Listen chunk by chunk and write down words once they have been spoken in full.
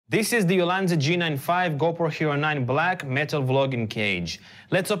This is the Ulanzi G9-5 GoPro Hero 9 Black metal vlogging cage.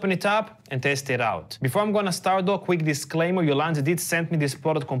 Let's open it up and test it out. Before I'm gonna start though, quick disclaimer, Ulanzi did send me this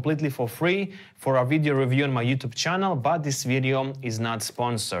product completely for free for a video review on my YouTube channel, but this video is not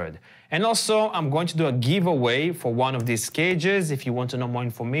sponsored. And also, I'm going to do a giveaway for one of these cages. If you want to know more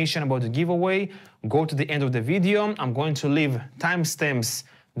information about the giveaway, go to the end of the video. I'm going to leave timestamps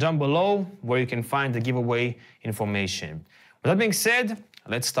down below where you can find the giveaway information. With that being said,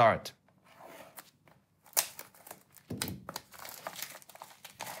 let's start.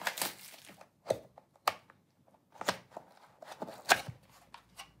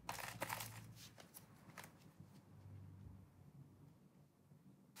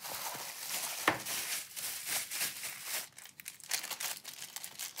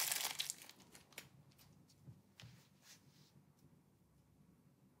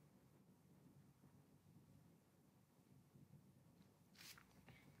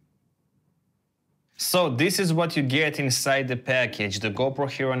 So this is what you get inside the package, the GoPro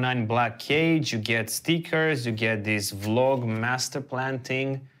Hero 9 Black cage. You get stickers, you get this vlog master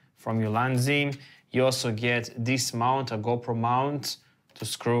planting from Ulanzi. You also get this mount, a GoPro mount to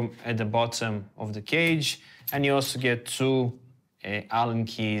screw at the bottom of the cage. And you also get two Allen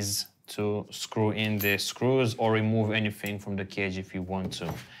keys to screw in the screws or remove anything from the cage if you want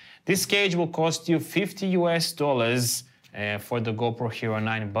to. This cage will cost you $50 US for the GoPro Hero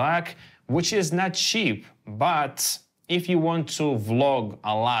 9 Black, which is not cheap, but if you want to vlog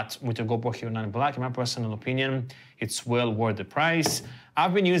a lot with your GoPro Hero 9 Black, in my personal opinion, it's well worth the price.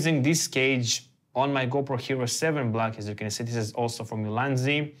 I've been using this cage on my GoPro Hero 7 Black, as you can see. This is also from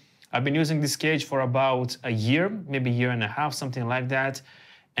Ulanzi. I've been using this cage for about a year, maybe a year and a half, something like that.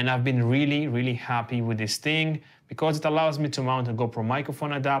 And I've been really, really happy with this thing because it allows me to mount a GoPro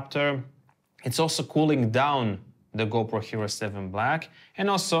microphone adapter. It's also cooling down the GoPro Hero 7 Black, and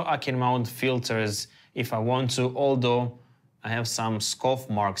also I can mount filters if I want to, although I have some scuff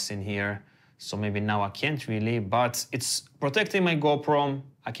marks in here, so maybe now I can't really, but it's protecting my GoPro.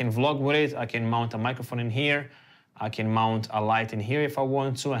 I can vlog with it, I can mount a microphone in here, I can mount a light in here if I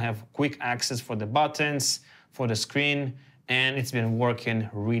want to. I have quick access for the buttons, for the screen, and it's been working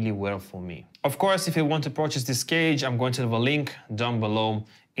really well for me. Of course, if you want to purchase this cage, I'm going to leave a link down below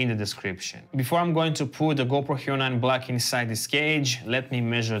in the description. Before I'm going to put the GoPro Hero 9 Black inside this cage, let me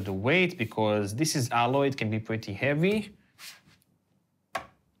measure the weight because this is alloy, it can be pretty heavy.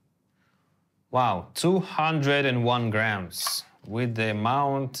 Wow, 201 grams. With the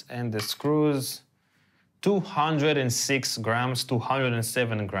mount and the screws, 206 grams,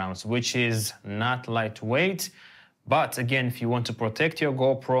 207 grams, which is not lightweight. But again, if you want to protect your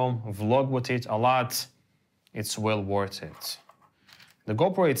GoPro, vlog with it a lot, it's well worth it. The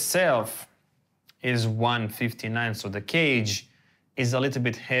GoPro itself is 159, so the cage is a little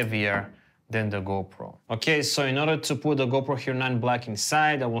bit heavier than the GoPro. Okay, so in order to put the GoPro Hero 9 Black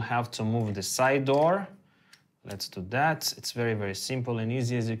inside, I will have to move the side door. Let's do that. It's very, very simple and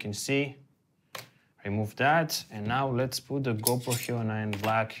easy, as you can see. Remove that, and now let's put the GoPro Hero 9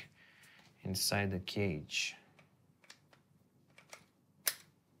 Black inside the cage.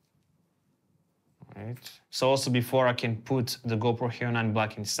 Right. So also before I can put the GoPro Hero 9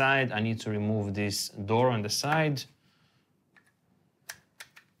 Black inside, I need to remove this door on the side.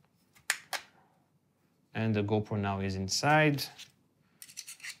 And the GoPro now is inside.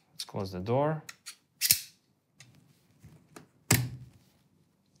 Let's close the door.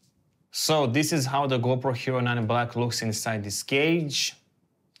 So this is how the GoPro Hero 9 Black looks inside this cage.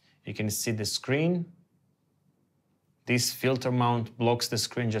 You can see the screen. This filter mount blocks the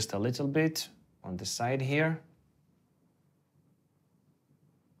screen just a little bit on the side here.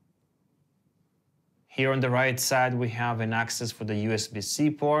 Here on the right side, we have an access for the USB-C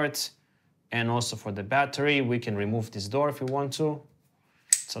port and also for the battery. We can remove this door if we want to.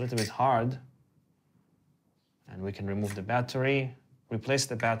 It's a little bit hard. And we can remove the battery, replace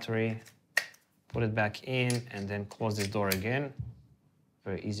the battery, put it back in, and then close this door again.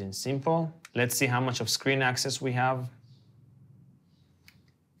 Very easy and simple. Let's see how much of screen access we have.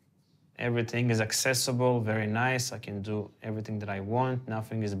 Everything is accessible, very nice. I can do everything that I want.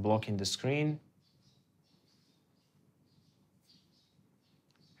 Nothing is blocking the screen.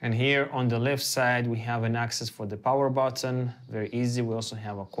 And here on the left side, we have an access for the power button. Very easy. We also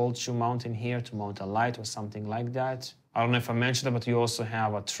have a cold shoe mount in here to mount a light or something like that. I don't know if I mentioned it, but you also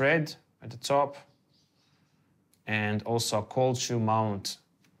have a thread at the top and also a cold shoe mount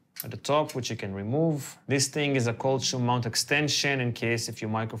at the top, which you can remove. This thing is a cold shoe mount extension in case if your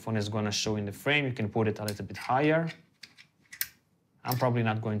microphone is going to show in the frame, you can put it a little bit higher. I'm probably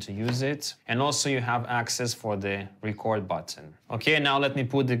not going to use it. And also you have access for the record button. Okay, now let me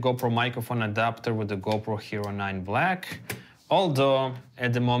put the GoPro microphone adapter with the GoPro Hero 9 Black. Although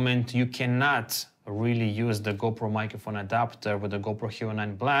at the moment you cannot really use the GoPro microphone adapter with the GoPro Hero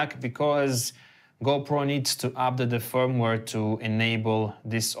 9 Black because GoPro needs to update the firmware to enable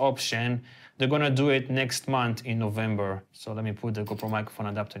this option. They're gonna do it next month in November. So let me put the GoPro microphone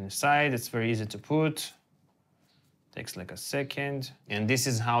adapter inside. It's very easy to put. Takes like a second. And this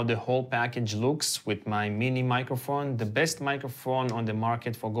is how the whole package looks with my mini microphone. The best microphone on the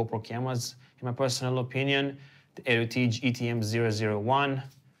market for GoPro cameras, in my personal opinion, the Edutige ETM 001.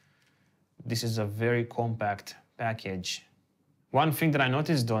 This is a very compact package. One thing that I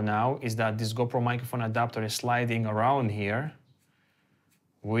noticed though now is that this GoPro microphone adapter is sliding around here,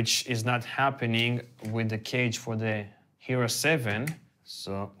 which is not happening with the cage for the Hero 7.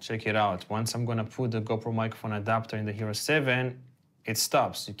 So check it out. Once I'm gonna put the GoPro microphone adapter in the Hero 7, it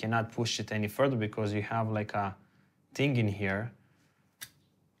stops. You cannot push it any further because you have like a thing in here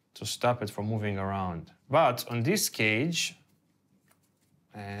to stop it from moving around. But on this cage,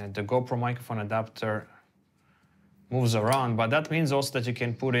 the GoPro microphone adapter moves around, but that means also that you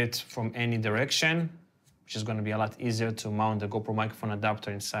can put it from any direction, which is going to be a lot easier to mount the GoPro microphone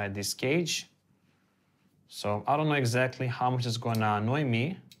adapter inside this cage. So I don't know exactly how much it's going to annoy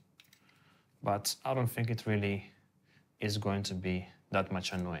me, but I don't think it really is going to be that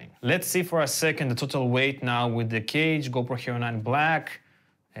much annoying. Let's see for a second the total weight now with the cage, GoPro Hero 9 Black,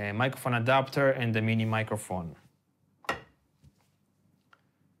 microphone adapter, and the mini microphone.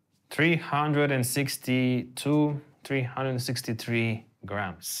 363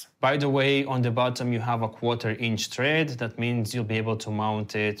 grams. By the way, on the bottom you have a 1/4 inch thread. That means you'll be able to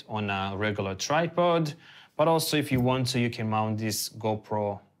mount it on a regular tripod, but also if you want to, you can mount this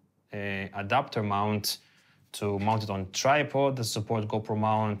GoPro adapter mount to mount it on tripod that support GoPro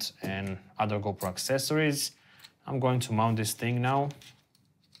mount and other GoPro accessories. I'm going to mount this thing now.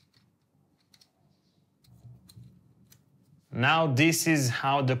 Now this is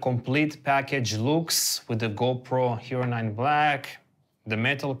how the complete package looks with the GoPro Hero 9 Black, the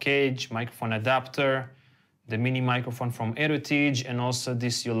metal cage, microphone adapter, the mini microphone from Edutige, and also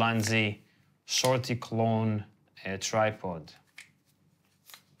this Ulanzi Shorty clone tripod.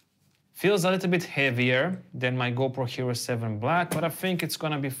 Feels a little bit heavier than my GoPro Hero 7 Black, but I think it's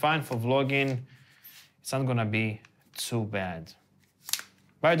gonna be fine for vlogging. It's not gonna be too bad.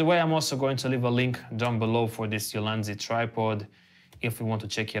 By the way, I'm also going to leave a link down below for this Ulanzi tripod if you want to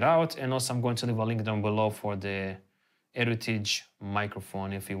check it out. And also I'm going to leave a link down below for the Edutige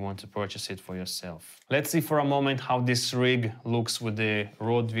microphone if you want to purchase it for yourself. Let's see for a moment how this rig looks with the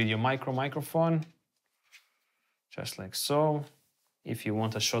Rode Video microphone. Just like so. If you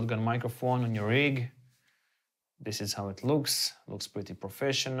want a shotgun microphone on your rig, this is how it looks. Looks pretty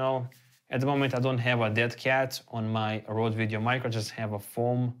professional. At the moment, I don't have a dead cat on my Rode Video Micro, just have a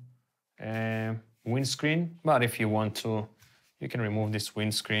foam windscreen. But if you want to, you can remove this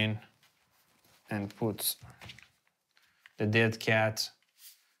windscreen and put the dead cat.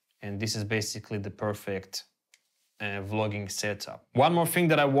 And this is basically the perfect vlogging setup. One more thing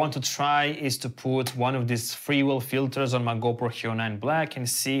that I want to try is to put one of these FreeWell filters on my GoPro Hero 9 Black and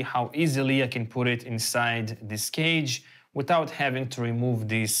see how easily I can put it inside this cage without having to remove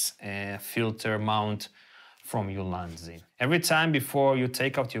this filter mount from Ulanzi. Every time before you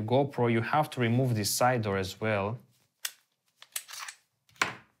take out your GoPro, you have to remove this side door as well.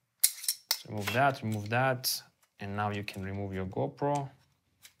 Remove that, and now you can remove your GoPro.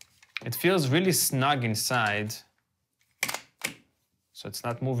 It feels really snug inside, so it's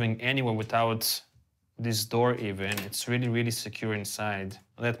not moving anywhere without this door even. It's really, really secure inside.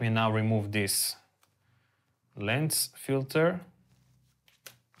 Let me now remove this lens filter.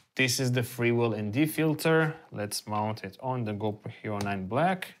 This is the FreeWell ND filter. Let's mount it on the GoPro Hero 9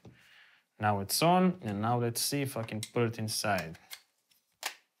 Black. Now it's on, and now let's see if I can put it inside.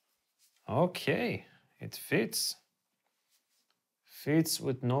 Okay, it fits. Fits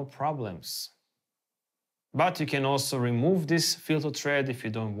with no problems. But you can also remove this filter thread if you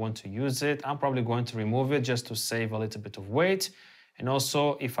don't want to use it. I'm probably going to remove it just to save a little bit of weight. And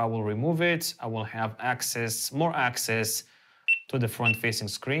also, if I will remove it, I will have more access to the front-facing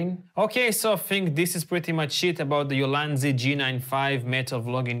screen. Okay, so I think this is pretty much it about the Ulanzi G9-5 metal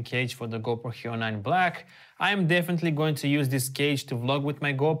vlogging cage for the GoPro Hero 9 Black. I am definitely going to use this cage to vlog with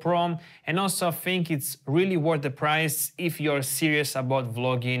my GoPro, and also I think it's really worth the price if you're serious about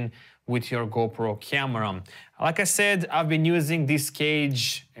vlogging with your GoPro camera. Like I said, I've been using this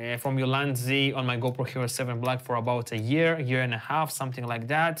cage from Ulanzi on my GoPro Hero 7 Black for about a year and a half, something like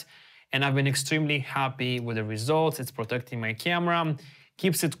that. and I've been extremely happy with the results. It's protecting my camera,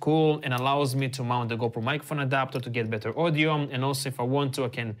 keeps it cool, and allows me to mount the GoPro microphone adapter to get better audio. And also, if I want to, I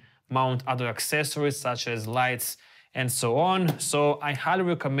can mount other accessories such as lights and so on. So I highly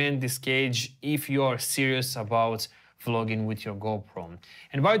recommend this cage if you are serious about vlogging with your GoPro.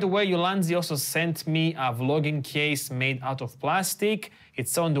 And by the way, Ulanzi also sent me a vlogging case made out of plastic.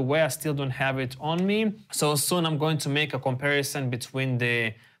 It's on the way, I still don't have it on me. So soon I'm going to make a comparison between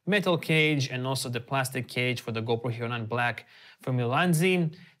the metal cage and also the plastic cage for the GoPro Hero 9 Black from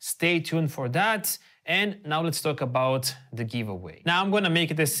Ulanzi. Stay tuned for that. And now let's talk about the giveaway. Now I'm gonna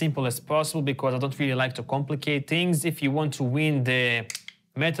make it as simple as possible because I don't really like to complicate things. If you want to win the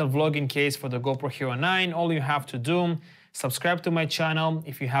metal vlogging case for the GoPro Hero 9, all you have to do, subscribe to my channel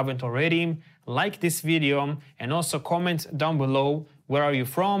if you haven't already, like this video, and also comment down below where are you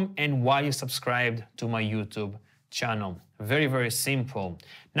from and why you subscribed to my YouTube channel. Very, very simple.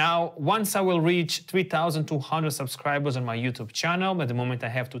 Now, once I will reach 3,200 subscribers on my YouTube channel, at the moment I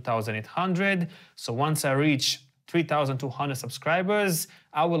have 2,800, so once I reach 3,200 subscribers,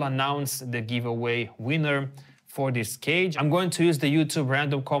 I will announce the giveaway winner for this cage. I'm going to use the YouTube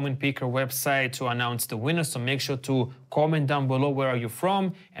random comment picker website to announce the winner, so make sure to comment down below where are you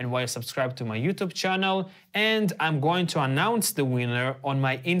from and why you subscribe to my YouTube channel. And I'm going to announce the winner on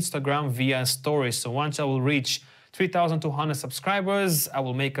my Instagram via story. So once I will reach 3,200 subscribers, I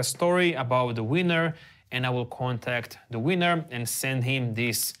will make a story about the winner and I will contact the winner and send him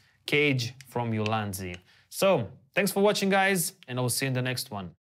this cage from Ulanzi. So thanks for watching, guys, and I will see you in the next one.